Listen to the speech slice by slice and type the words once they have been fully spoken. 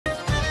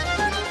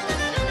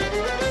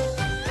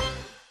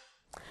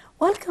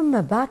Welcome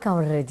back,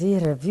 our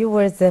dear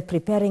viewers.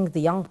 Preparing the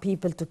young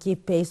people to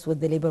keep pace with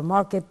the labor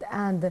market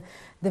and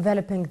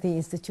developing the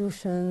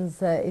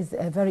institutions is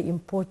a very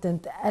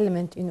important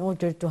element in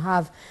order to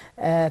have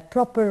a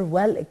proper,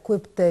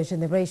 well-equipped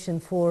generation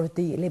for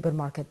the labor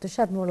market. To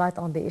shed more light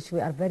on the issue,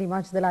 we are very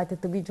much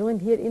delighted to be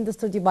joined here in the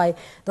studio by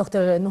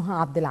Dr.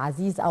 Noha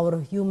Aziz, our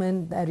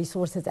human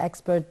resources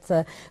expert.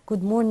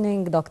 Good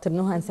morning, Dr.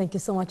 Noha, and thank you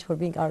so much for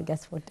being our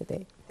guest for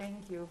today.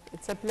 Thank you.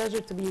 It's a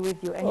pleasure to be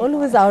with you.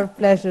 Always our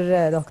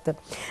pleasure, Doctor.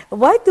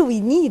 Why do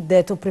we need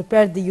to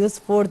prepare the youth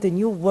for the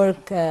new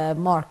work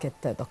market,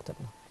 Doctor?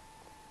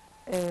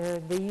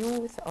 The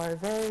youth are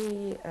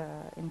very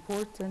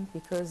important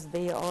because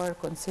they are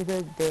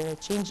considered the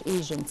change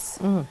agents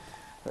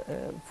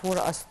for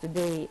us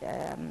today.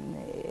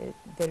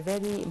 They're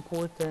very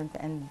important,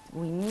 and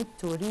we need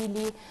to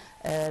really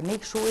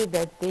make sure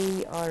that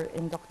they are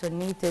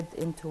indoctrinated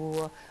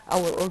into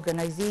our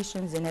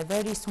organizations in a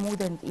very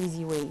smooth and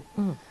easy way.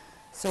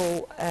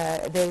 So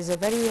there is a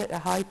very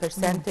high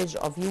percentage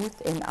of youth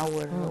in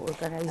our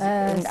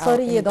organization.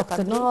 Sorry,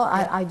 Dr. No,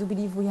 I do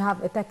believe we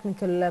have a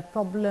technical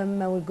problem.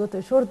 We'll go to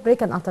a short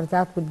break, and after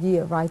that we'll be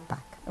right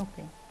back.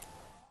 Okay.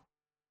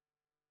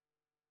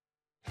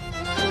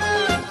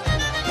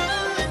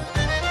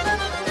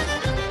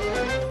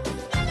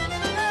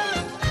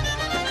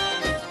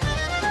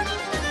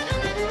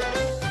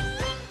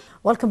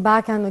 Welcome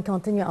back, and we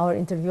continue our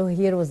interview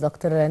here with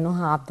Dr.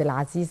 Noha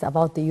Aziz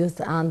about the youth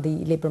and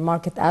the labor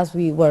market. As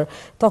we were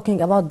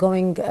talking about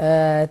going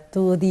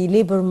to the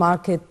labor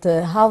market,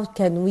 how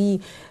can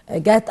we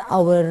get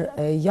our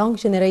young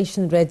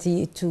generation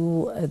ready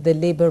to the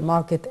labor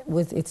market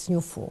with its new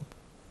form?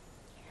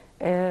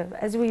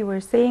 As we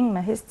were saying,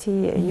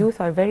 Mahisti, youth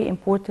are very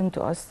important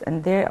to us,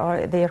 and they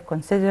are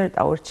considered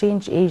our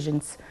change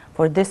agents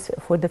for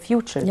the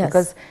future. Yes.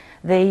 Because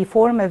they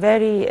form a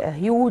very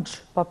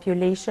huge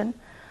population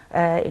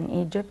in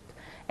Egypt,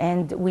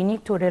 and we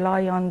need to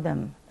rely on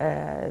them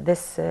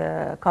this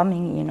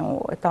coming,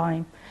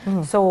 time.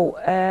 So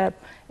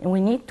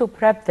we need to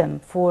prep them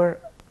for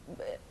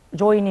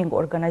joining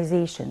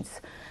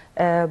organizations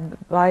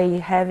by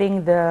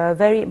having the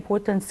very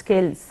important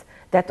skills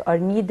that are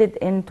needed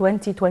in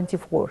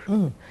 2024.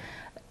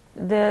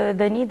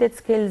 The needed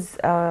skills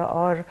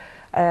are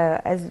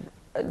as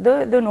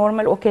the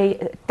normal,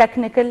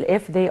 technical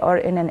if they are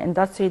in an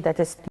industry that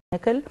is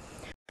technical,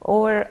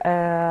 or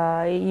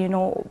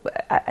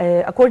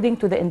according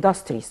to the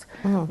industries.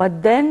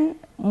 But then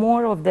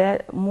more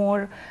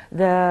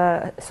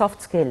the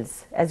soft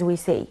skills, as we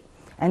say,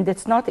 and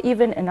it's not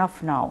even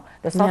enough now.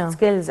 The soft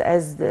skills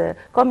as the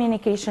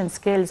communication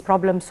skills,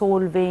 problem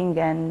solving,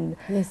 and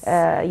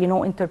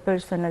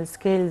interpersonal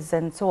skills,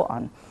 and so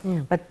on.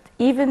 But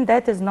even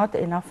that is not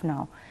enough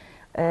now.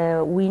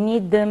 We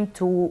need them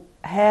to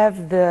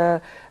have the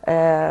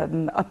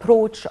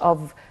approach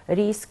of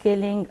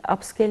reskilling,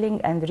 upskilling,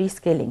 and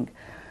reskilling.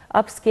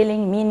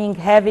 Upskilling meaning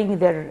having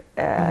their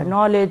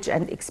knowledge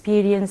and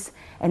experience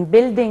and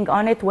building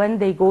on it when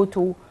they go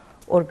to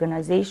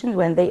organizations,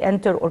 when they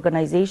enter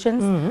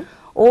organizations,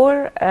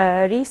 or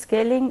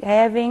reskilling,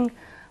 having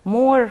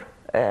more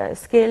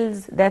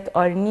skills that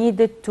are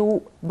needed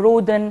to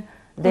broaden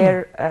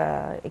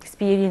their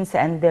experience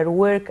and their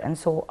work and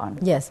so on.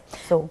 Yes.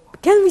 So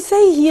can we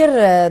say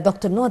here,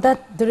 Dr. Noha,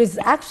 that there is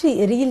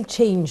actually a real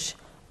change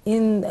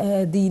in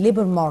the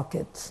labor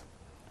market?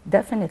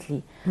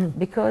 Definitely,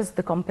 because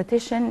the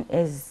competition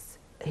is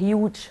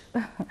huge,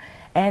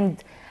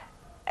 and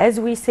as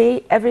we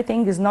say,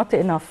 everything is not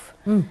enough.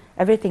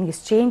 Everything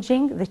is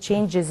changing. The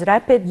change is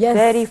rapid,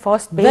 very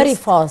fast-paced. Very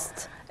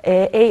fast.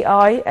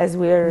 AI, as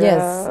we're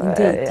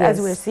as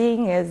we're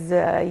seeing, is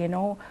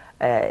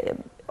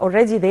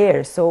already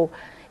there. So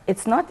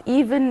it's not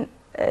even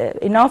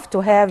enough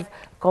to have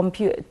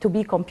to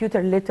be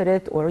computer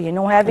literate, or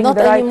having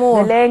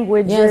the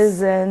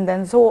languages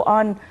and so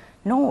on.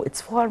 No,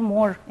 it's far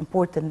more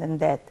important than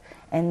that.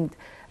 And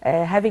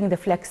having the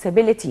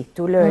flexibility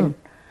to learn,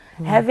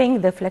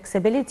 having the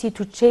flexibility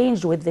to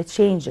change with the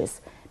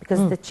changes,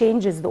 because the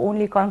change is the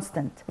only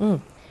constant.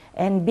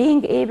 And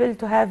being able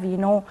to have,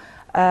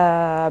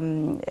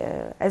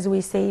 as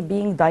we say,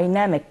 being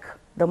dynamic.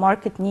 The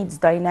market needs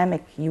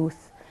dynamic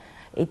youth.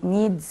 It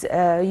needs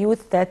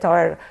youth that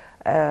are,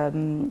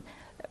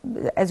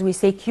 as we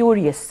say,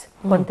 curious,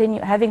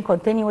 having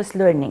continuous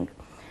learning.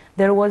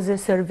 There was a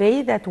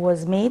survey that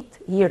was made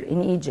here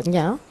in Egypt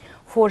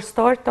for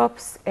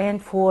startups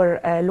and for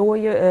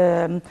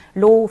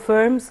law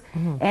firms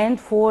and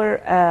for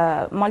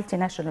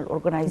multinational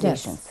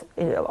organizations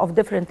of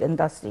different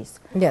industries.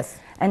 Yes.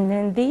 And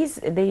in these,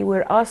 they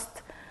were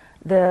asked,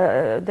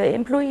 the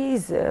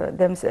employees,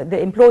 the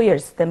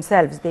employers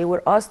themselves, they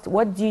were asked,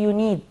 what do you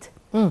need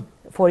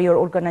for your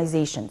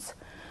organizations?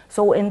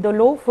 So in the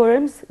law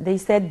firms, they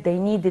said they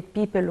needed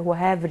people who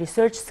have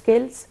research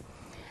skills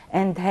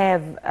and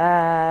have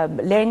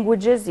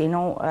languages,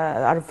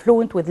 are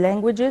fluent with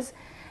languages,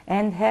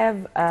 and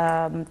have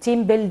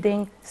team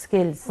building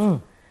skills.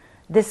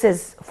 This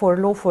is for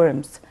law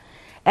firms.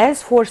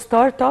 As for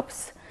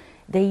startups,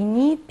 they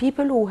need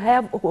people who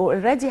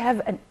already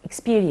have an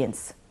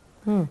experience,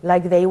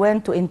 like they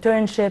went to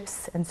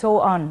internships and so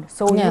on.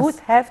 So Yes. youth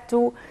have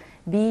to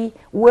be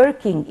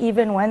working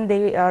even when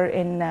they are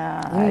in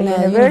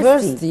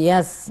university.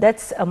 Yes.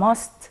 That's a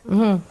must.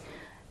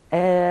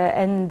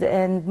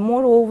 And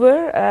moreover,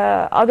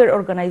 other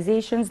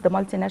organizations, the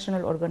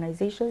multinational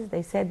organizations,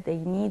 they said they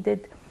needed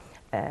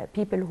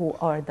people who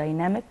are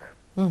dynamic,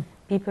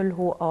 people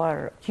who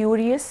are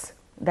curious,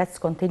 that's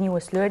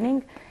continuous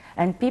learning,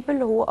 and people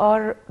who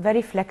are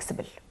very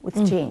flexible with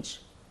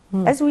change.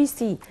 As we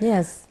see,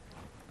 Yes.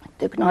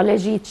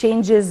 technology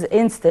changes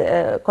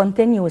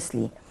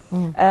continuously.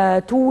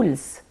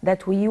 Tools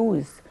that we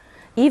use,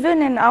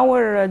 even in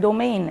our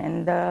domain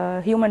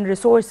and human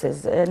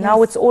resources,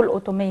 now it's all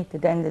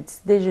automated and it's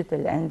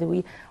digital, and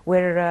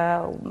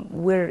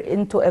we're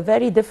into a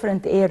very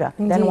different era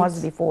than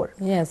was before.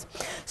 Yes.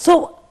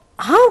 So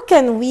how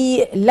can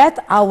we let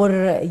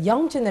our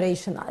young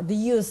generation, the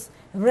youth,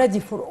 ready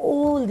for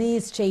all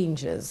these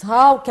changes?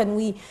 How can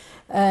we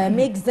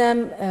make them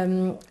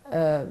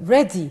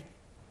ready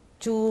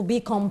to be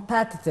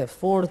competitive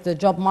for the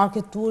job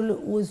market tool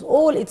with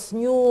all its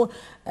new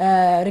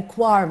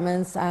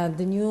requirements and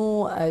the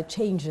new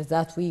changes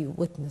that we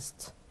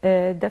witnessed?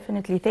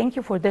 Definitely. Thank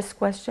you for this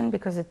question,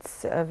 because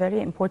it's a very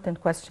important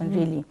question,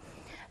 really.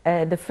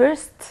 The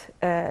first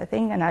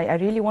thing, and I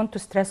really want to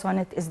stress on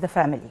it, is the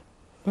family.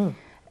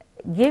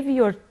 Give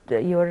your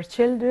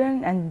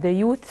children and the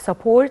youth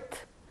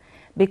support,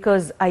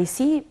 because I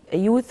see a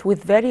youth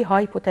with very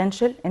high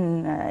potential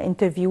in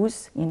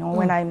interviews. You know,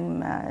 when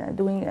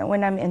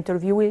I'm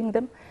interviewing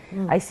them,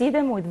 I see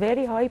them with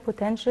very high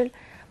potential,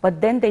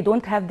 but then they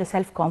don't have the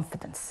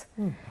self-confidence.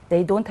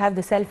 They don't have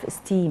the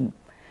self-esteem.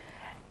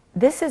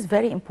 This is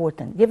very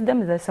important. Give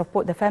them the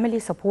support, the family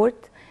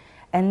support,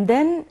 and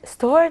then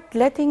start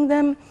letting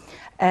them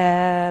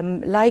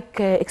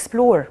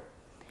explore,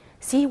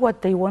 see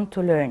what they want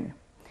to learn.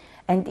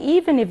 And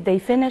even if they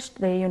finished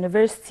the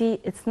university,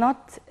 it's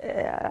not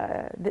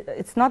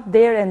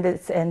there and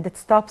it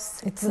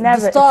stops. It's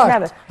never. the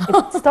start. It's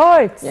never. It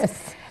starts.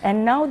 Yes.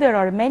 And now there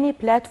are many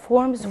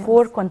platforms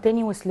for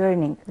continuous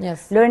learning.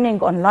 Yes. Learning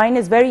online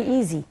is very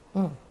easy.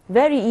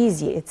 Very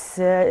easy.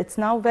 It's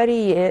now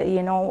very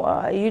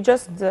you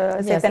just sit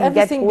and get courses.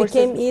 Everything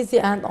became easy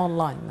and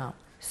online now.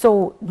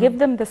 So give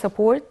them the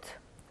support.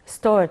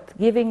 Start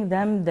giving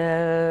them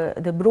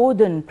the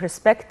broadened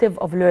perspective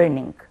of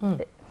learning.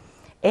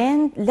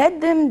 And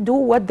let them do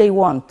what they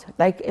want.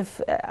 Like,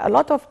 if a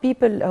lot of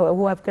people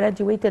who have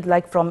graduated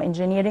like from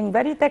engineering,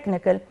 very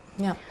technical,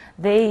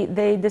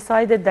 they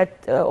decided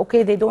that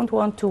okay, they don't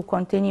want to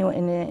continue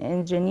in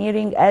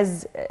engineering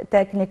as a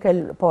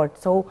technical part,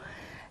 so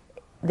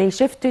they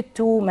shifted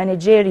to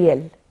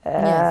managerial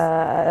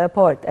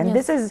part, and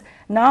this is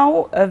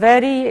now a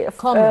very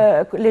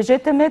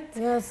legitimate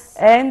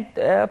and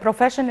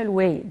professional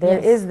way. There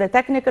is the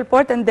technical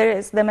part and there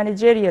is the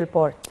managerial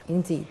part.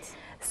 Indeed.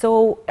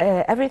 So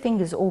everything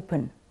is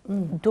open.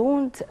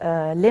 Don't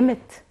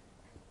limit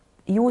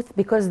youth,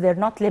 because they're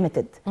not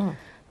limited.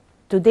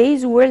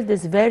 Today's world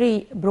is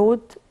very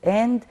broad,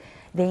 and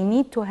they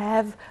need to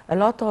have a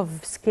lot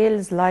of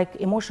skills like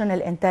emotional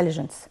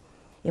intelligence.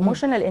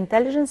 Emotional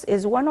intelligence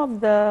is one of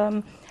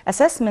the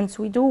assessments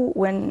we do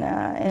when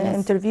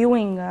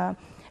interviewing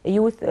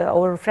youth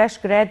or fresh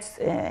grads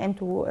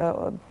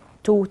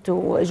to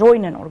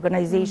join an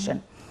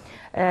organization.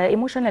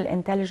 Emotional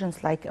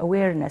intelligence, like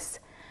awareness,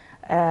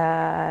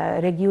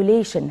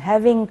 regulation,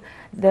 having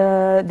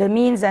the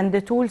means and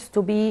the tools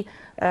to be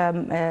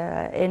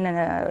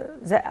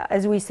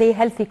as we say,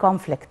 healthy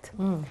conflict.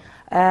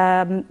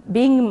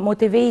 Being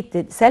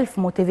motivated,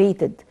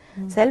 self-motivated.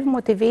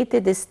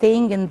 Self-motivated is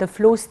staying in the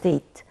flow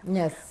state.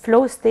 Yes.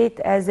 Flow state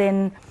as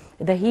in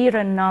the here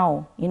and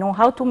now. You know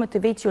how to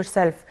motivate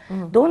yourself.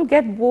 Don't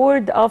get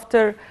bored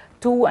after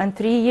 2 and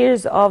 3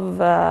 years of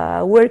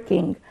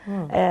working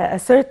a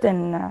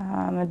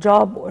certain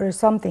job or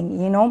something,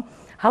 you know.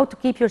 How to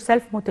keep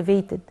yourself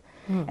motivated.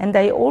 And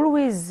I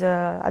always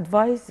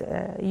advise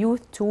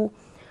youth to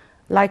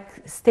like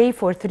stay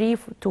for 3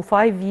 to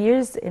 5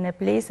 years in a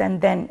place, and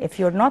then if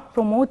you're not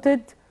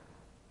promoted,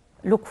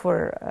 look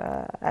for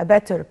a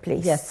better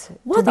place. Yes.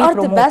 What are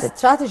the best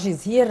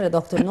strategies here,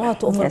 Dr. Noha,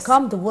 to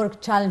overcome the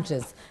work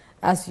challenges,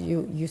 as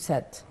you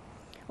said?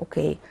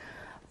 Okay.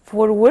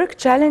 For work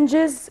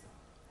challenges,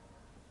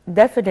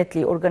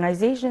 definitely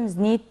organizations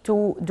need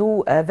to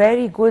do a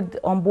very good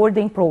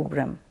onboarding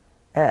program.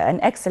 An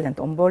excellent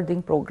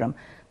onboarding program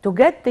to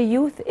get the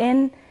youth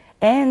in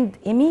and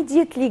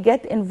immediately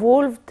get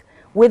involved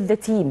with the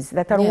teams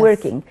that are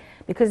working,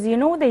 because you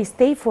know they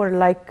stay for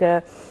like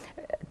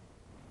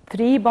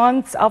 3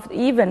 months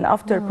even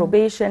after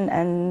probation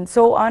and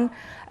so on,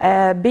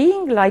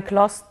 being like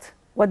lost.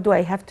 What do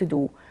I have to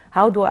do?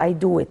 How do I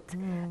do it?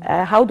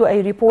 How do I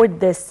report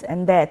this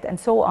and that and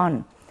so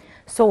on?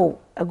 So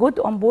a good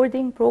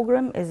onboarding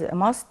program is a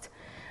must.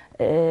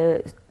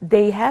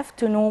 They have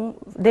to know,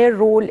 their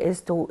role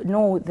is to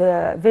know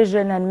the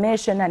vision and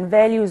mission and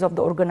values of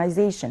the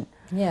organization.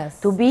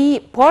 Yes. To be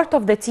part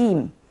of the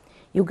team.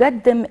 you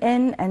get them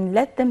in and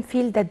let them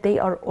feel that they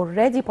are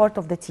already part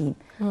of the team,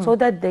 so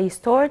that they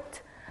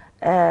start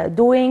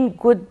doing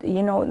good,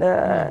 you know,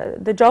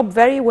 the job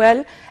very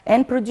well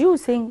and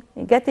producing,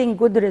 getting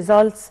good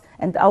results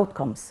and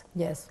outcomes,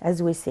 Yes.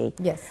 as we say.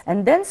 Yes.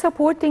 And then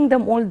supporting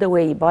them all the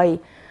way by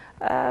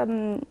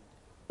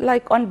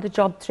like on the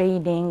job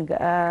training,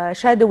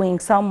 shadowing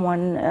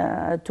someone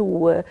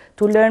to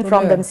learn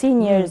from them,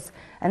 seniors,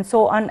 and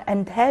so on,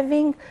 and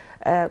having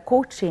a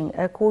coach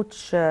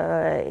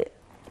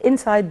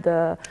inside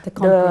the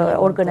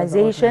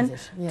organization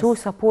yes. to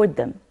support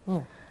them.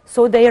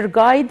 So they are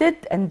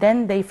guided and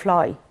then they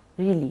fly,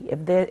 really.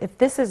 If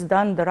this is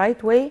done the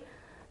right way,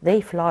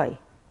 they fly.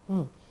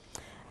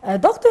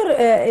 Doctor,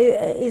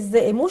 is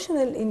the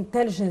emotional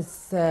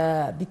intelligence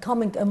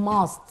becoming a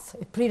must,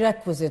 a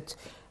prerequisite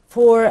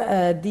for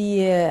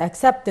the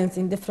acceptance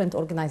in different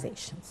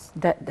organizations?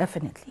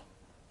 Definitely,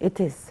 it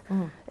is.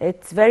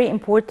 It's very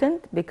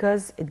important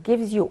because it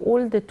gives you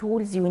all the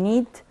tools you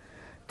need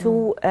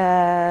to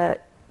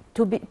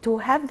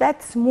have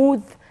that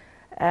smooth,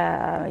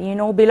 you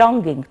know,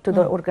 belonging to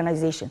the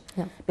organization.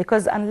 Yeah.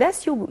 Because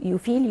unless you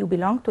feel you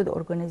belong to the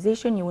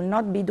organization, you will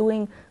not be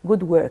doing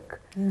good work.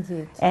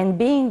 Indeed. And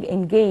being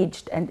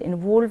engaged and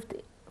involved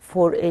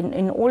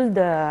in all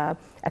the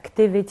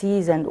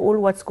activities and all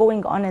what's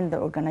going on in the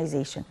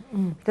organization.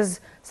 Because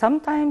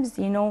sometimes,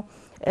 you know,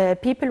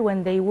 people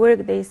when they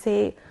work, they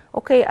say,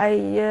 okay,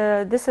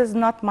 this is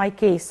not my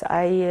case.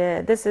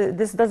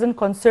 This doesn't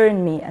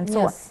concern me, and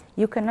so on.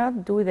 You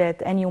cannot do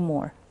that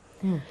anymore.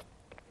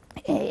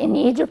 In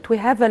Egypt, we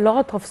have a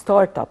lot of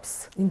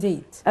startups.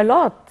 Indeed.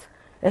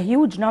 A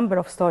huge number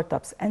of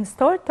startups. And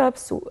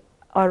startups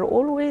are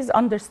always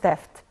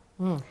understaffed.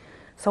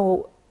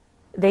 So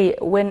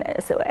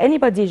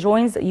anybody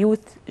joins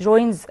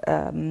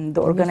the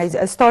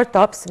organization,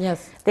 startups,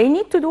 they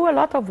need to do a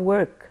lot of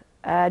work,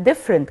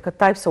 different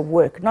types of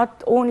work,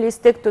 not only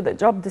stick to the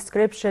job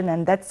description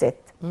and that's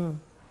it.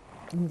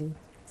 Indeed.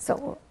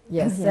 So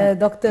yes,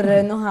 Dr.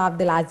 Noha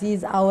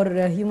Aziz,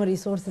 our human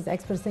resources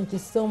expert, thank you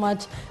so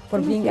much for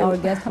being our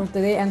guest for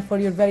today and for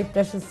your very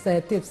precious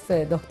tips,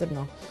 Dr.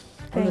 Noha.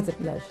 Always a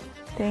pleasure.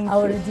 Thank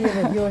our you.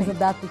 dear viewers, with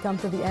that we come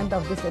to the end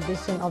of this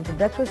edition of The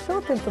Breakfast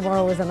Show. Till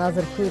tomorrow with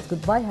another quiz.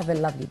 Goodbye. Have a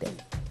lovely day.